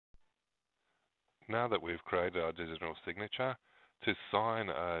now that we've created our digital signature, to sign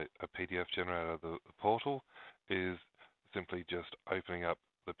a PDF generated out of the portal is simply just opening up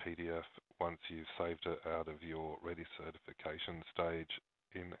the PDF once you've saved it out of your Ready certification stage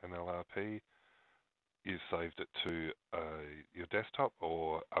in NLRP. You've saved it to your desktop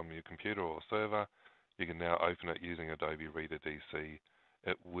or your computer or server. You can now open it using Adobe Reader DC.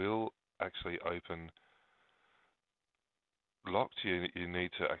 It will actually open locked. You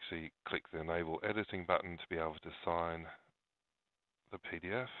need to actually click the Enable Editing button to be able to sign the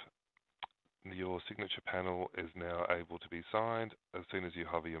PDF. Your signature panel is now able to be signed. As soon as you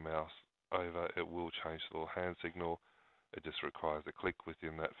hover your mouse over, it will change the little hand signal. It just requires a click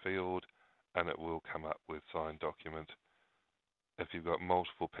within that field, and it will come up with signed document. If you've got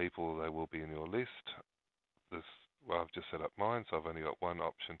multiple people, they will be in your list. I've just set up mine, so I've only got one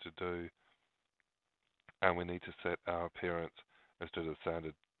option to do. And we need to set our appearance. Instead of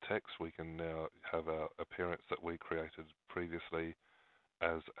standard text, we can now have our appearance that we created previously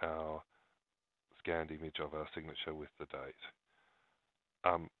as our scanned image of our signature with the date.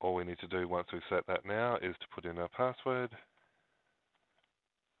 All we need to do once we've set that now is to put in our password,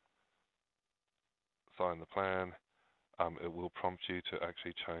 sign the plan. It will prompt you to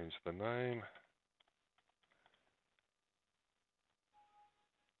actually change the name.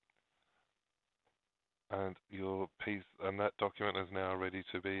 And your piece and that document is now ready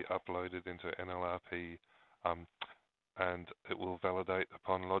to be uploaded into NLRP, and it will validate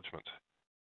upon lodgement.